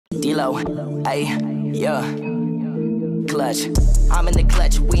D-Lo, ayy, yeah, clutch. I'm in the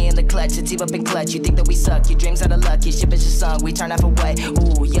clutch, we in the clutch, a team up in clutch. You think that we suck, your dreams out of luck, your ship is just sung, we turn half away.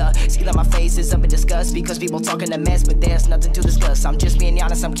 Ooh, yeah, see that my face is up in disgust because people talking a mess, but there's nothing to discuss. I'm just being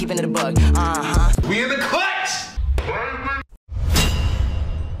honest, I'm keeping it a bug. We in the clutch!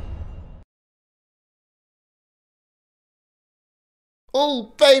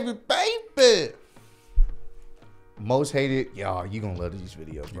 Oh, baby, baby. Most hated. Y'all, you gonna love these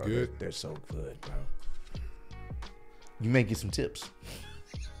videos, bro. They're so good, bro. You may get some tips.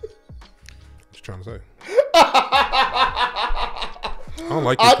 What you trying to say? I don't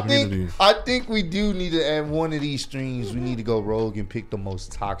like your community. I think we do need to add one of these streams. We need to go rogue and pick the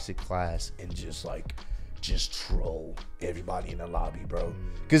most toxic class and just troll everybody in the lobby, bro.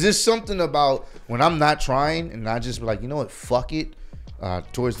 Because there's something about when I'm not trying and I just be like, you know what, fuck it.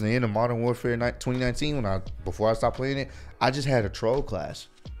 Towards the end of Modern Warfare 2019, before I stopped playing it, I just had a troll class,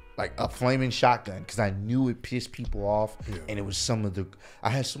 like a flaming shotgun, because I knew it pissed people off, and it was some of the.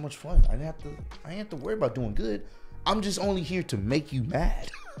 I had so much fun. I didn't have to worry about doing good. I'm just only here to make you mad.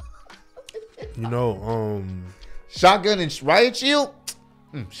 You know, shotgun and riot shield,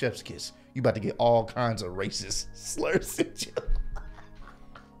 chef's kiss. You about to get all kinds of racist slurs at you.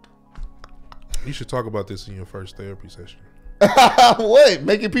 You should talk about this in your first therapy session. What?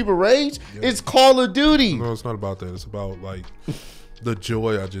 Making people rage? Yeah. It's Call of Duty. No, it's not about that. It's about like the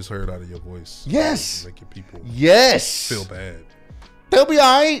joy I just heard out of your voice. Yes. Making people feel bad. They'll be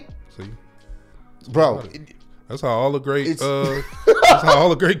all right. See? Bro. That's how all the great that's how all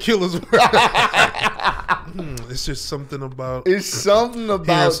the great killers work. It's just something about hearing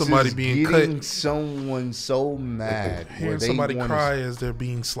somebody being cut. Someone so mad. Hearing somebody cry as they're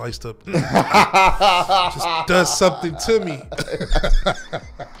being sliced up. Just does something to me.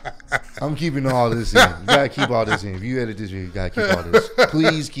 I'm keeping all this in. You gotta keep all this in. If you edit this video, you gotta keep all this.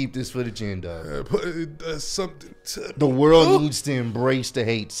 Please keep this footage in, dog. But it does something to me. The world needs to embrace the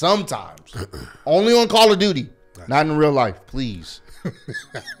hate sometimes. Only on Call of Duty. Not in real life, please.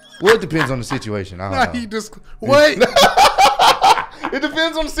 Well, it depends on the situation. I don't know. He just wait. It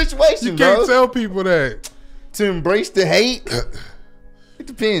depends on the situation. You can't tell people that. To embrace the hate, it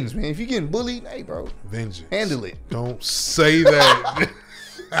depends, man. If you're getting bullied, hey, bro, vengeance. Handle it. Don't say that.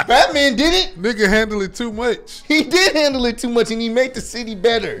 Batman did it. Nigga handle it too much. He did handle it too much, and he made the city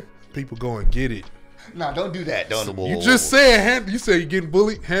better. People go and get it. Nah, don't do that. Don't. You just said you said you're getting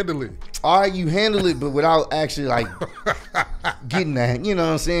bullied. Handle it. All right, you handle it, but without actually like getting that. You know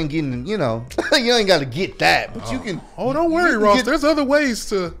what I'm saying? Getting, you know, you ain't got to get that, but you can. Oh, don't worry, Ross. There's other ways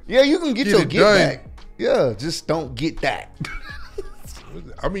to. Yeah, you can get your get back. Yeah, just don't get that.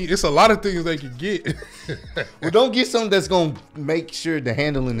 I mean, it's a lot of things they can get. Well, don't get something that's gonna make sure the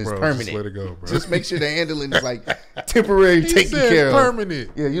handling is permanent. Just let it go, bro. Just make sure the handling is like temporary, taken care of.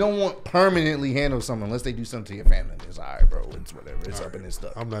 Permanent. Yeah, you don't want permanently handle something unless they do something to your family. It's all right, bro. It's whatever. It's up in this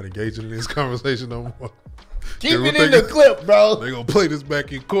stuff. I'm not engaging in this conversation no more. Keep it in the clip, bro. They're gonna play this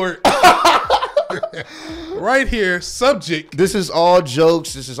back in court. Right here, subject. This is all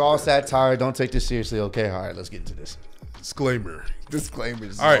jokes. This is all satire. Don't take this seriously. Okay, all right, let's get into this. Disclaimer.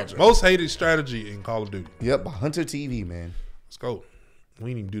 Disclaimers. All right, most hated strategy in Call of Duty. Yep, Hunter TV, man. Let's go. We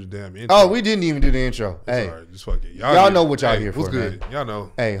didn't even do the damn intro. Oh, we didn't even do the intro. Hey, all right, just fuck it. Y'all know what y'all here for, what's good? man. Y'all know.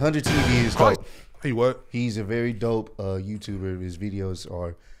 Hey, Hunter TV is dope. He what? He's a very dope YouTuber. His videos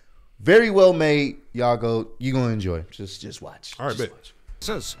are very well made. Y'all you gonna enjoy. Just watch. All right, bet.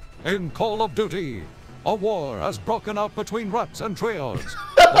 In Call of Duty, a war has broken out between rats and trios.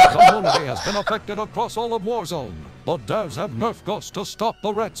 The community has been affected across all of Warzone. The devs have nerfed Ghosts to stop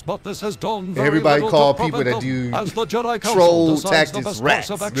the rats, but this has done very Everybody little call to people that them, do as the Jedi Council troll decides tactics the best rats.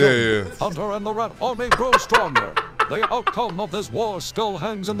 course of action. Yeah. Hunter and the Rat Army grow stronger. The outcome of this war still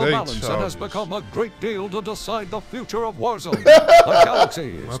hangs in the balance and has become a great deal to decide the future of Warzone. The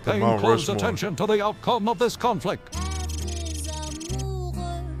galaxy is paying close attention to the outcome of this conflict.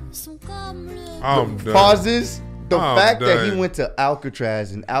 Pauses. The fact that he went to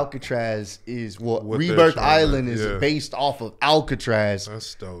Alcatraz, and Alcatraz is what Rebirth Island is based off of Alcatraz.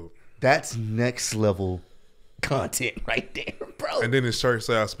 That's dope. That's next level content right there, bro. And then his shirt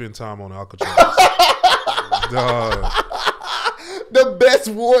say I spend time on Alcatraz. The best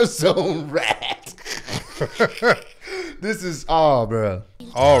Warzone rat. This is bro.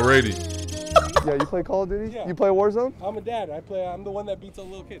 Already. Yeah, you play Call of Duty? Yeah. You play Warzone? I'm a dad. I'm the one that beats all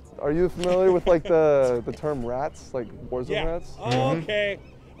little kids. Are you familiar with like the term rats, like Warzone rats? Oh, okay.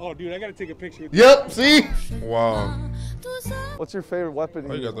 Oh, dude, I gotta take a picture. Yep. See? Wow. What's your favorite weapon?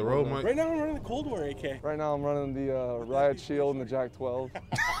 Oh, you got the road mic. Right now I'm running the Cold War AK. Right now I'm running the Riot Shield and the Jack 12.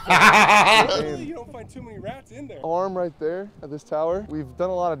 Hopefully you don't find too many rats in there. Arm right there at this tower. We've done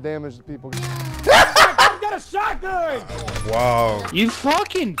a lot of damage to people. I've got a shotgun! Wow. You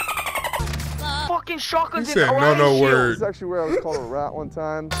fucking shotguns He said no This word. is actually where I was called a rat one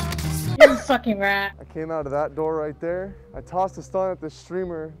time. You fucking rat. I came out of that door right there. I tossed a stun at the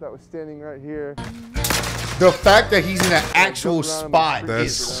streamer that was standing right here. The fact that he's in an actual spot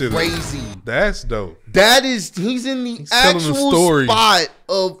That's is shit. crazy. That's dope. That is, he's in the telling the actual story. spot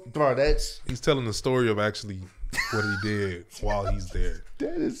of, bro, He's telling the story of actually what he did while he's there.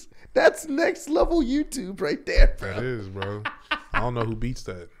 that's next level YouTube right there, bro. That is, bro. I don't know who beats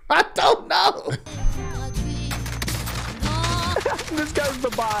that. I don't know. This guy's the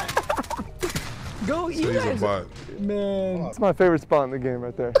bot. Go, So you he's a guys. bot. Man, it's my favorite spot in the game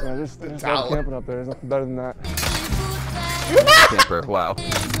right there. Yeah, there's tower. camping up there. There's nothing better than that. Camper, wow.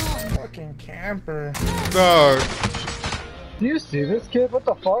 Fucking camper. Dog. Do you see this kid? What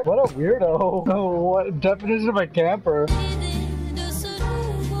the fuck? What a weirdo. Oh, what definition of a camper?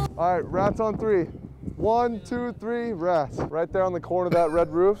 All right, rats on 3. 1, 2, 3, rats. Right there on the corner of that red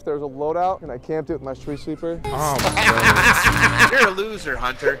roof, there's a loadout, and I camped it with my street sweeper. Oh my God. You're a loser,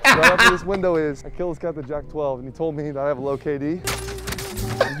 Hunter. Right up where this window is, I killed this guy with the Jack 12, and he told me that I have a low KD.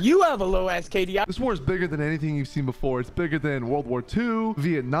 You have a low ass KD. This war is bigger than anything you've seen before. It's bigger than World War II,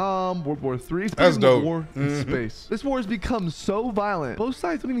 Vietnam, World War III. It's bigger That's than dope. the war in space. This war has become so violent. Both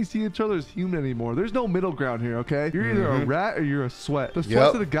sides don't even see each other as human anymore. There's no middle ground here, okay? You're either a rat or you're a sweat. The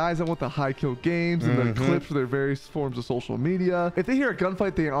sweats are the guys that want the high kill games and the clips for their various forms of social media. If they hear a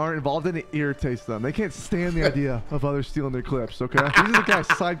gunfight they aren't involved in, it irritates them. They can't stand the idea of others stealing their clips, okay? These are the guys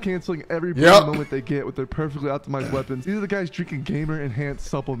side canceling every moment they get with their perfectly optimized weapons. These are the guys drinking gamer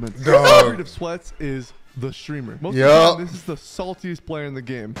enhanced supplements. The breed of sweats is the streamer. Most of the time, this is the saltiest player in the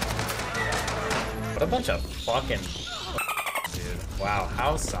game. What a bunch of fucking dude. Wow,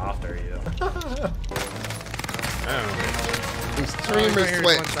 how soft are you? Streamer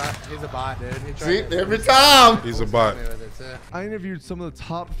sweat. He's a bot, dude. See, every time. He's a bot. I interviewed some of the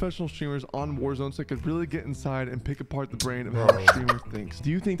top professional streamers on Warzone so I could really get inside and pick apart the brain of how a streamer thinks. Do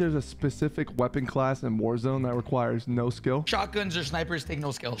you think there's a specific weapon class in Warzone that requires no skill? Shotguns or snipers take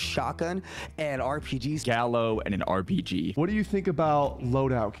no skill. Shotgun and RPGs. Gallo and an RPG. What do you think about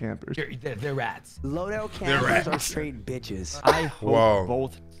loadout campers? They're rats. Loadout campers are straight bitches. I hope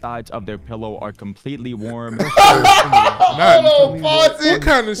both sides of their pillow are completely warm. Hold on, pause it. What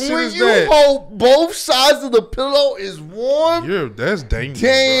kind of shit when is you that? hold both sides of the pillow is warm. Yeah, that's dangerous.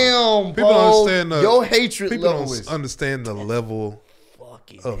 Damn, bro. People don't understand the your hatred people level don't is understand the level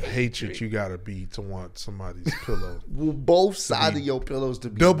of hatred you gotta be to want somebody's pillow. Both sides of your pillows to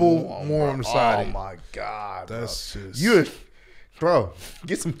be double warm sided. Oh my God, that's just bro.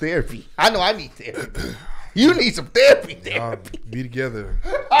 Get some therapy. I know I need therapy. You need some therapy. Be together. Do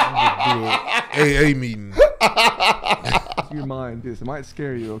a AA meeting. Your mind. This might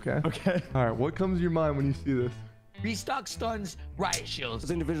scare you, okay? Okay. All right, what comes to your mind when you see this? Restock stuns, riot shields.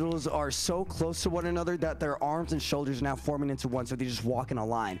 Those individuals are so close to one another that their arms and shoulders are now forming into one, so they just walk in a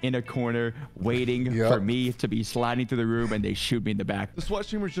line. In a corner, waiting for me to be sliding through the room, and they shoot me in the back. The SWAT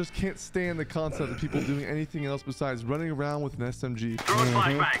streamers just can't stand the concept of people doing anything else besides running around with an SMG. Throwing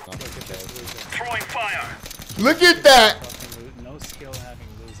fire. Look at that. No skill having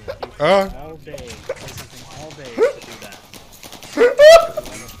losing. All day. All day to do that.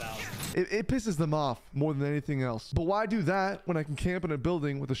 It pisses them off more than anything else. But why do that when I can camp in a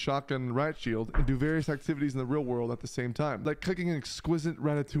building with a shotgun and riot shield and do various activities in the real world at the same time? Like cooking an exquisite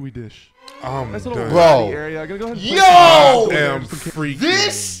ratatouille dish. That's a little bro. area. I'm gonna go ahead and Yo, damn freaking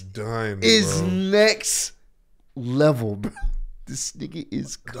this done, is bro. next level, bro. This nigga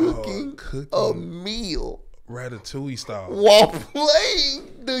is cooking a meal. Ratatouille style. While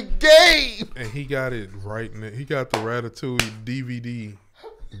playing the game. And he got it right he got the Ratatouille DVD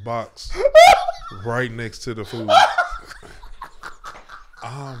box right next to the food.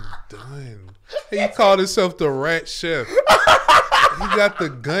 I'm done. He called himself the rat chef. He got the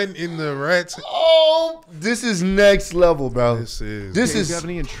gun in the rats. Oh, this is next level, bro. This is. Do you have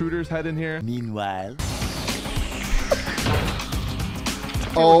any intruders head in here? Meanwhile.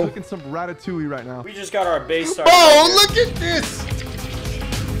 We're cooking some ratatouille right now. We just got our base started. Oh, look at this.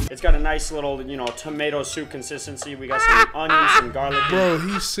 It's got a nice little, you know, tomato soup consistency. We got some onions, some garlic. Bro,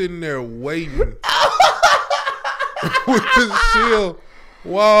 he's sitting there waiting with his shield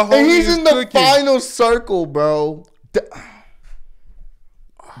while And he's in the cooking. final circle, bro.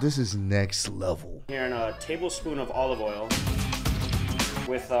 This is next level. Here in a tablespoon of olive oil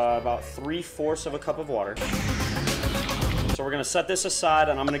with about 3/4 of a cup of water. So we're gonna set this aside,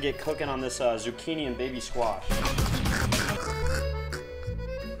 and I'm gonna get cooking on this zucchini and baby squash.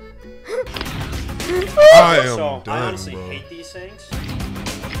 I am So done, I honestly bro. hate these things.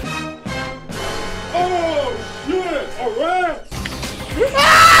 Oh shit! Alright!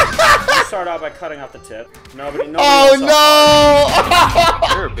 You start out by cutting off the tip. Nobody Oh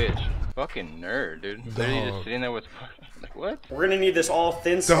no! You're a bitch. Fucking nerd, dude. Literally just sitting there with like what? We're gonna need this all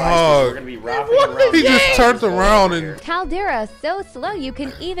thin slices. Dog. We're gonna be wrapping around. He just turned around and Caldera so slow you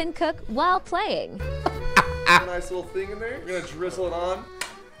can even cook while playing. Nice little thing in there. We're gonna drizzle it on.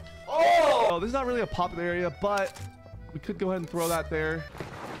 Oh, this is not really a popular area, but we could go ahead and throw that there.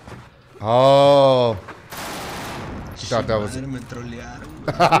 Oh. She thought that was.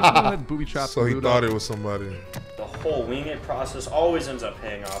 Booby trap. So he thought it was somebody. The whole wing it process always ends up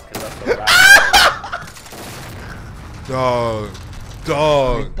paying off because that's the rat.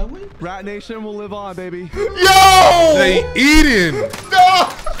 Dog. Rat Nation will live on, baby. Yo! They eating. No!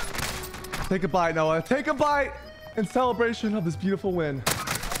 Take a bite, Noah. Take a bite in celebration of this beautiful win.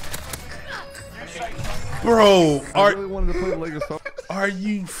 Bro, I really wanted to play the Lego Star. Are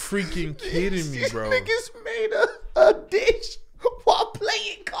you freaking kidding me, bro? Niggas made a dish while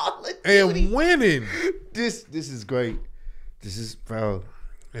playing Call of Duty. And winning. This is great. This is, bro.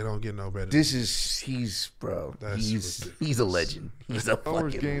 It don't get no better. He's a legend. He's a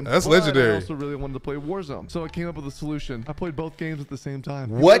fucking game. That's But legendary. I also really wanted to play Warzone, so I came up with a solution. I played both games at the same time.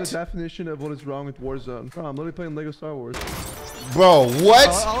 What? Here's the definition of what is wrong with Warzone. Bro, I'm literally playing Lego Star Wars. Bro, what?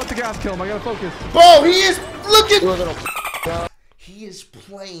 I'll let the gas kill him. I gotta focus. Bro, he is looking. He is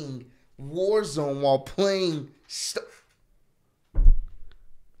playing Warzone while playing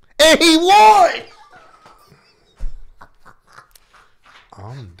and he won.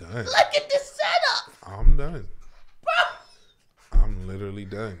 I'm done. Look at this setup. I'm done. I'm literally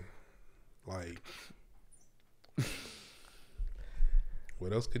done. Like,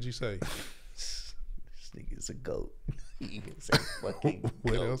 what else could you say? This nigga's a goat. He is a fucking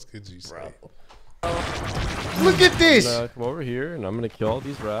What goat, else could you say? Look at this. Come over here, and I'm gonna kill all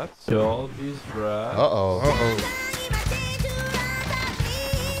these rats. Kill all these rats. Uh-oh.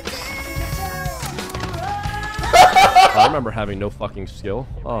 I remember having no fucking skill.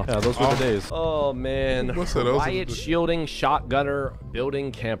 Oh, yeah, those were the days. Oh, man. What's that? Those are Riot the- shielding, shotgunner,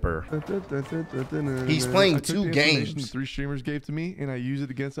 building camper. He's playing I took two the information games. 3 streamers gave to me, and I use it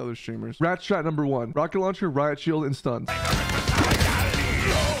against other streamers. Rat strat number 1. Rocket launcher, riot shield, and stuns.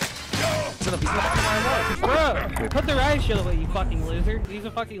 Bro, put the riot shield away, you fucking loser. He's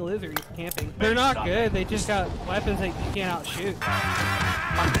a fucking loser. He's camping. They're not good. They just got weapons that you can't outshoot.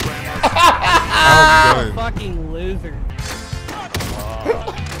 I'm done. Fucking loser.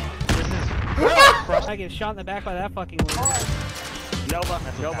 I get shot in the back by that fucking loser.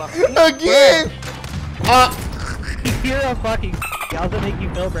 Again. You're a fucking. I'll just make you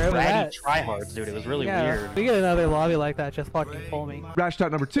feel bro with that. Tryhards, dude. It was really weird. We get another lobby like that, just fucking pull me. Rat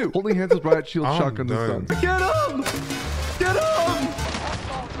strat number 2. Holding hands with riot shield, I'm shotgun, and done. stuns. Get him! Get him!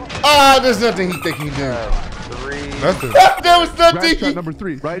 Ah, there's nothing he think he can do. Nothing. There was Rat nothing. strat number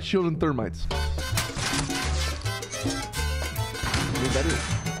 3. Riot shield and thermites.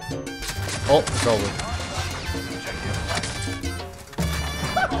 Oh, it's over.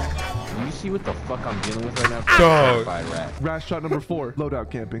 You see what the fuck I'm dealing with right now? Dog. Rat shot number 4. Loadout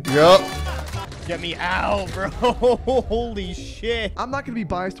camping. Yup. Get me out, bro. Holy shit. I'm not going to be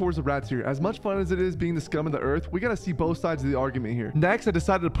biased towards the rats here. As much fun as it is being the scum of the earth, we got to see both sides of the argument here. Next, I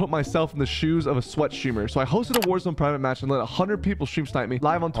decided to put myself in the shoes of a sweat streamer. So I hosted a Warzone private match and let 100 people stream snipe me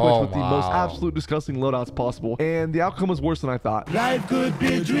live on Twitch with the most absolute disgusting loadouts possible. And the outcome was worse than I thought. Life could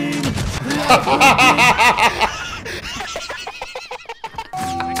be a dream.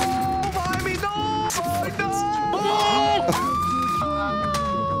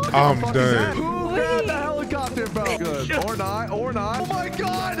 I'm done. Who grabbed the helicopter, bro? Good. Or not. Oh my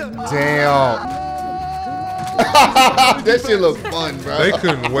god. Damn. That shit look fun, bro. They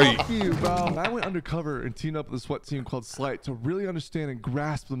couldn't wait. Fuck you, bro. I went undercover and teamed up with a sweat team called Slight to really understand and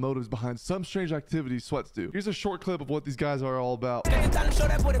grasp the motives behind some strange activities sweats do. Here's a short clip of what these guys are all about.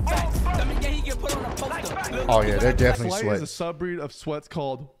 Oh yeah, they're definitely Slight is sweats. a subbreed of sweats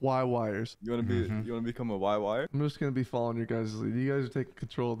called Y-wires. You wanna be? You wanna become a Y-wire? I'm just gonna be following your guys' lead. You guys are taking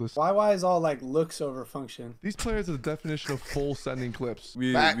control of this. YY is all like looks over function. These players are the definition of full sending clips.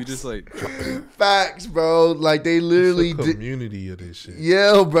 We just like Facts, bro. Like they literally It's a community of this shit.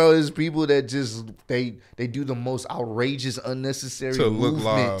 Yeah, bro. It's people that just they do the most outrageous, unnecessary To look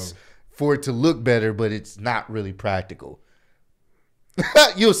movements live. for it to look better, but it's not really practical.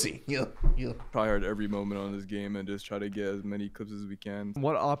 You'll see. You'll try hard every moment on this game and just try to get as many clips as we can.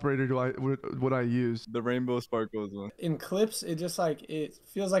 What operator would I use? The rainbow sparkles one. In clips, it just like it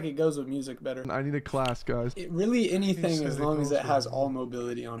feels like it goes with music better. I need a class, guys. It really anything as long as it has all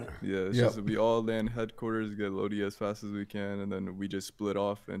mobility on it. Yeah, it's just we all land headquarters, get Lodi as fast as we can, and then we just split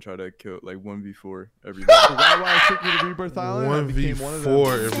off and try to kill like 1v4 everybody. So why took me to Rebirth Island?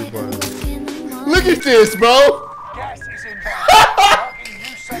 1v4 everybody. Look at this, bro.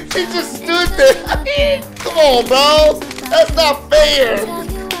 He just stood there. Come on, bro. That's not fair.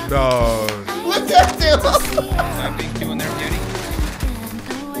 Dog. Look at him.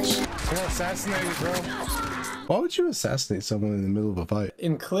 Why would you assassinate someone in the middle of a fight?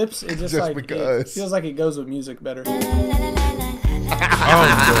 In clips, it just like it feels like it goes with music better. Look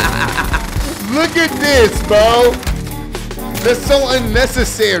at this, bro. That's so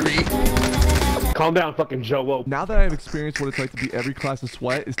unnecessary. Calm down, fucking Joe. Now that I have experienced what it's like to be every class of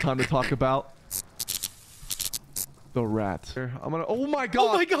sweat, it's time to talk about the rat. Oh my god!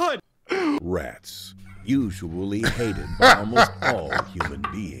 Oh my god! Rats, usually hated by almost all human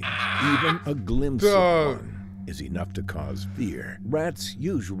beings. Even a glimpse of one is enough to cause fear. Rats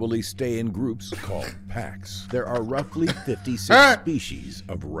usually stay in groups called packs. There are roughly 56 species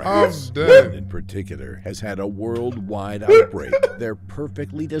of rats. One in particular has had a worldwide outbreak. They're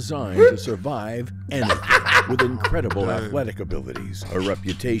perfectly designed to survive anything with incredible athletic abilities, a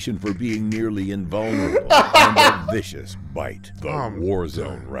reputation for being nearly invulnerable, and a vicious bite. The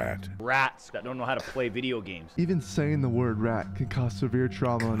Warzone rat. Rats that don't know how to play video games. Even saying the word rat can cause severe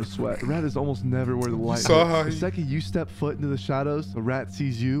trauma under sweat. A rat is almost never where the light hits. The second you step foot into the shadows, the rat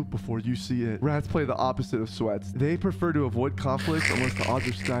sees you before you see it. Rats play the opposite of sweats. They prefer to avoid conflict unless the odds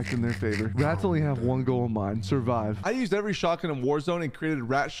are stacked in their favor. Rats only have one goal in mind: survive. I used every shotgun in Warzone and created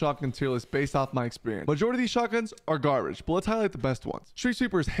rat shotgun tier list based off my experience. Majority of these shotguns are garbage, but let's highlight the best ones. Street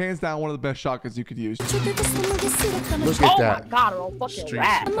Sweeper is hands down one of the best shotguns you could use. Look at Oh that. my god, a fucking Street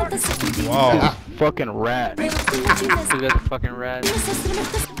rat. Wow. Fucking rat. Look at the fucking rat.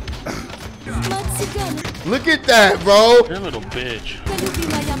 Look at that, bro. You're a little bitch.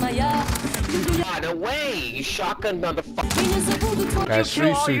 By the way, you shotgun motherfucker. That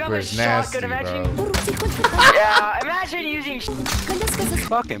Street Sweeper is nasty, bro. Yeah, imagine using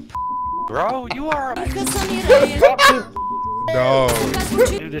fucking bro, you are a Dog.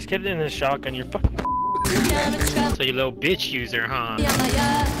 Dude, this kid in the shotgun, you're fucking so you little bitch user, huh?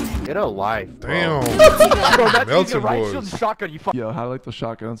 Get a life, bro. Damn. Bro, that's Melting right. boys. Shoot the shotgun, you fuck. Yo, how do you like those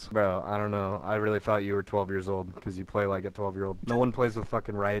shotguns? Bro, I don't know. I really thought you were 12 years old because you play like a 12-year-old. No one plays with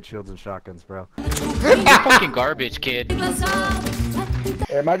fucking riot shields and shotguns, bro. You're fucking garbage, kid.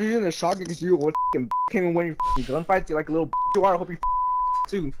 Hey, imagine using a shotgun because you were fucking came in when you gunfights. You like a little you are. I hope you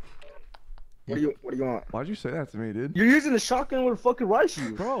too. What do you want? Why'd you say that to me, dude? You're using the shotgun with a fucking rice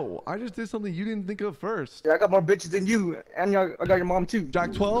shoe. Bro, I just did something you didn't think of first. Yeah, I got more bitches than you, and I got your mom too.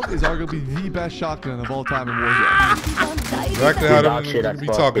 Jack 12 is arguably the best shotgun of all time in Warzone. Exactly how to be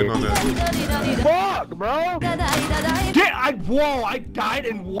talking on that. Fuck, bro! Whoa, I died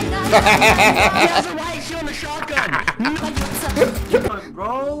and won. He has a riot shoe and a shotgun.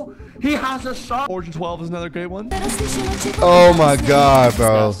 Bro, he has a shot. Origin 12 is another great one. Oh my god,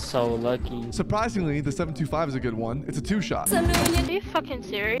 bro. So lucky. Surprisingly, the 725 is a good one. It's a 2-shot. Are you fucking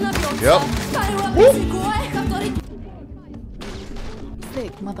serious? Yep.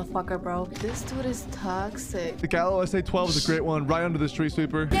 Sick motherfucker, bro. This dude is toxic. The Gallo SA12 is a great one, right under the Street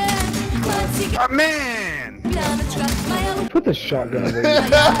Sweeper. Oh, man! Put the shotgun away.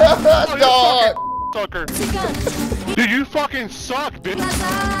 Dog! Sucker. Dude, you fucking suck, bitch!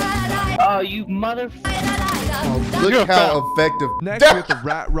 Oh, you motherfucker. Look how effective. Next, we have the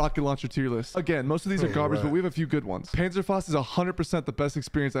Rat Rocket Launcher tier list. Again, most of these are garbage, but we have a few good ones. Panzerfaust is 100% the best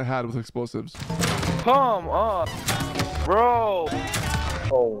experience I had with explosives. Come on, bro!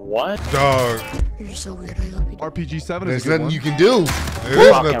 Oh, what? Dog. You're so weird. I love you. RPG-7 There's is a good nothing one. you can do.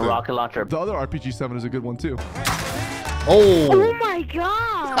 Fucking rocket launcher. The other RPG-7 is a good one too. Oh. Oh my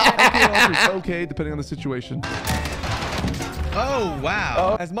god. It's okay, depending on the situation. Oh,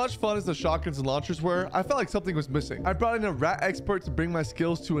 wow. As much fun as the shotguns and launchers were, I felt like something was missing. I brought in a rat expert to bring my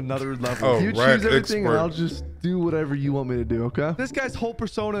skills to another level. Oh, You rat choose everything expert. and I'll just do whatever you want me to do, okay? This guy's whole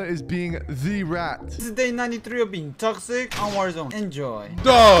persona is being the rat. This is day 93 of being toxic on Warzone. Enjoy.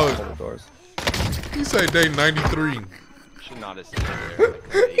 Dog. You say day 93. Not as Bro, oh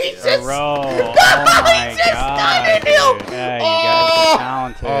my god. Dude. Yeah, you guys are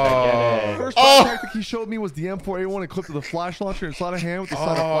talented. I get it. First tactic he showed me was the M4A1 equipped with a flash launcher and sleight of hand with the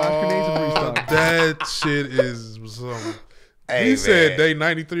side of flash grenades and restart. That shit is some Hey, he said day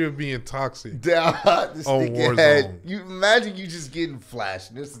 93 of being toxic. This on nigga Warzone. you imagine you just getting flashed.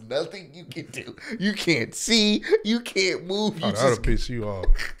 And there's nothing you can do. You can't see. You can't move. You That'll just piss you off.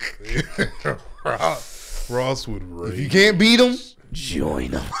 Ross would rage. if you can't beat them,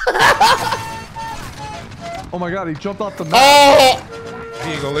 join them. Oh my god, he jumped off the map. Oh!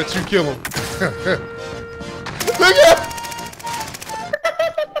 He ain't gonna let you kill him. Look at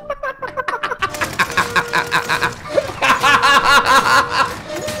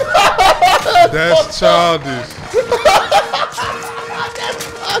That's childish. That's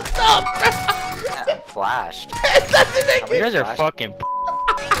fucked up, bro. Flashed. You guys are fucking.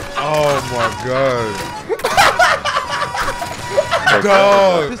 Oh my god.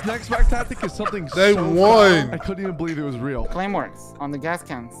 Dog. This next back tactic is something They so won. foul, I couldn't even believe it was real. Flame works on the gas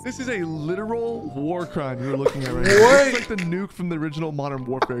cans. This is a literal war crime you're looking at right now. What? It's like the nuke from the original Modern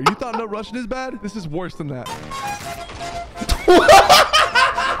Warfare. You thought no Russian is bad? This is worse than that.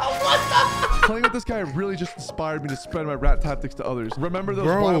 Playing with this guy really just inspired me to spread my rat tactics to others. Remember those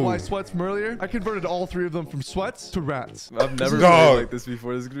YY sweats from earlier? I converted all 3 of them from sweats to rats. I've never played like this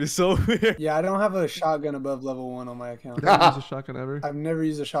before. This is gonna be so weird. Yeah, I don't have a shotgun above level 1 on my account. You've never used a shotgun ever? I've never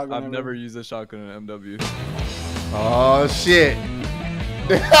used a shotgun I've ever. never used a shotgun in MW. Oh shit.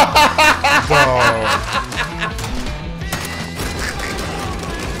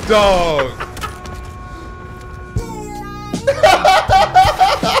 Dog.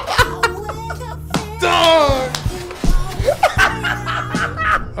 Dog.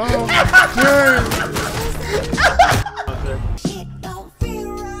 Oh dang.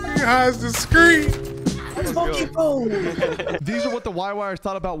 He hides the screen. These are what the YYers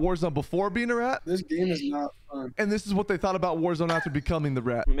thought about Warzone before being a rat. This game is not fun. And this is what they thought about Warzone after becoming the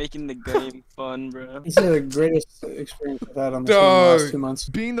rat. Making the game fun, bro. This is the greatest experience I've had on this game in the last 2 months.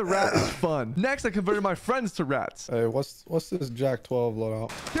 Being the rat is fun. Next, I converted my friends to rats. Hey, what's this Jack 12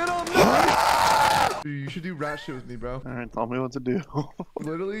 loadout? Get on me! Dude, you should do rat shit with me, bro. Alright, tell me what to do.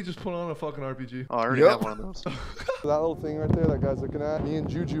 Literally, just put on a fucking RPG. Oh, I already have one of those. That little thing right there that guy's looking at, me and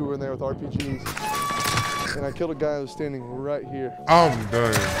Juju were in there with RPGs. And I killed a guy who was standing right here. I'm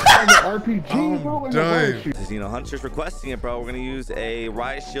done. RPG, bro. I'm done. You know, Hunter's requesting it, bro. We're gonna use a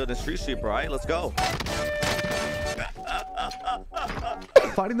riot shield and street sweeper. All right, let's go.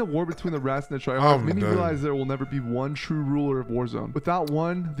 Fighting the war between the rats and the tryhards made me realize there will never be one true ruler of Warzone. Without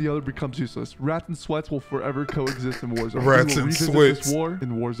one, the other becomes useless. Rats and sweats will forever coexist in Warzone. Rats we will and revisit sweats. this war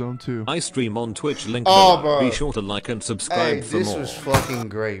in Warzone 2. I stream on Twitch, link Oh, below. bro. Be sure to like and subscribe Hey, for this more. was fucking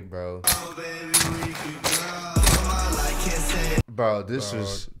great, bro. Bro, this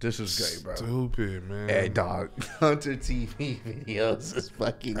was great, bro. Stupid, man. Hey, dog. Hunter TV videos is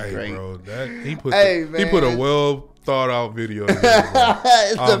fucking great. Bro, he put Hey, he put a man. well thought out video together,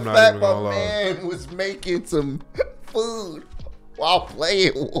 bro. The fact my man was making some food while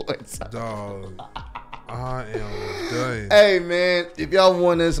playing Warzone. Dog, I am done. Hey, man, if y'all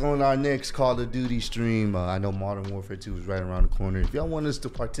want us on our next Call of Duty stream, I know Modern Warfare 2 is right around the corner. If y'all want us to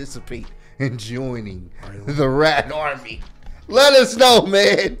participate in joining the Rat Army, let us know,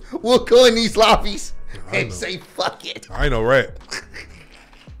 man. We'll go in these lobbies and say fuck it. I ain't no rat.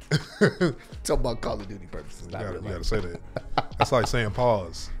 Talking about Call of Duty purposes. You gotta say that. That's like saying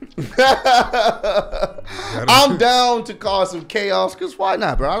pause. I'm down to cause some chaos, because why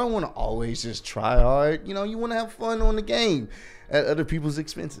not, bro? I don't want to always just try hard. You know, you want to have fun on the game at other people's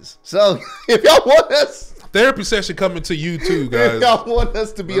expenses. So if y'all want us... Therapy session coming to you too, guys. If y'all want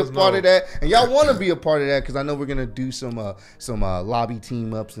us to be a part of that, and y'all want to be a part of that, because I know we're gonna do some lobby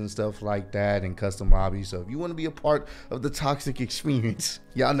team ups and stuff like that, and custom lobbies. So if you want to be a part of the toxic experience,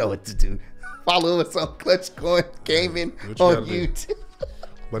 y'all know what to do. Follow us on Clutch Gaming on YouTube.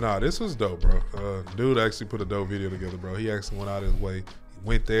 But nah, this was dope, bro. Dude actually put a dope video together, bro. He actually went out of his way.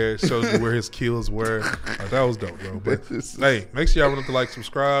 Went there, showed you where his kills were. That was dope, bro. But hey, make sure y'all remember to like,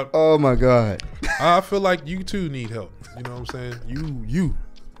 subscribe. Oh my God. I feel like you too need help. You know what I'm saying? You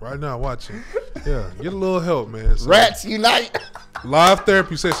right now watching. Yeah, get a little help, man. So, Rats unite. Live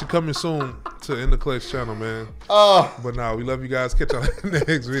therapy session coming soon to InTheClutch channel, man. Oh. But nah, we love you guys. Catch y'all in the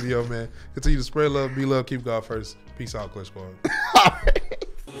next video, man. Continue to spread love, be love, keep God first. Peace out, Clutch Squad.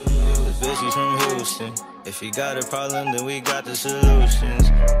 Bitches from Houston. If you got a problem, then we got the solutions.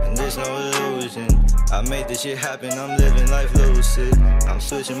 And there's no illusion. I made this shit happen, I'm living life lucid. I'm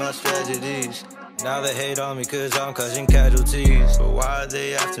switching my strategies. Now they hate on me cause I'm causing casualties. But why are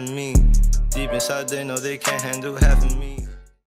they after me? Deep inside they know they can't handle half of me.